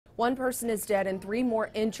One person is dead and 3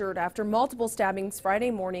 more injured after multiple stabbings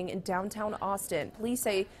Friday morning in downtown Austin. Police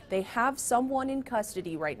say they have someone in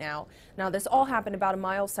custody right now. Now, this all happened about a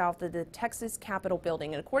mile south of the Texas Capitol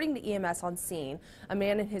building. And according to EMS on scene, a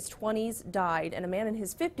man in his 20s died and a man in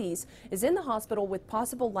his 50s is in the hospital with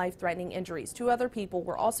possible life-threatening injuries. 2 other people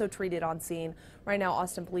were also treated on scene. Right now,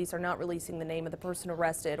 Austin police are not releasing the name of the person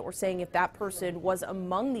arrested or saying if that person was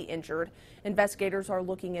among the injured. Investigators are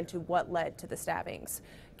looking into what led to the stabbings.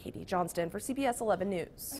 Johnston for CBS 11 News.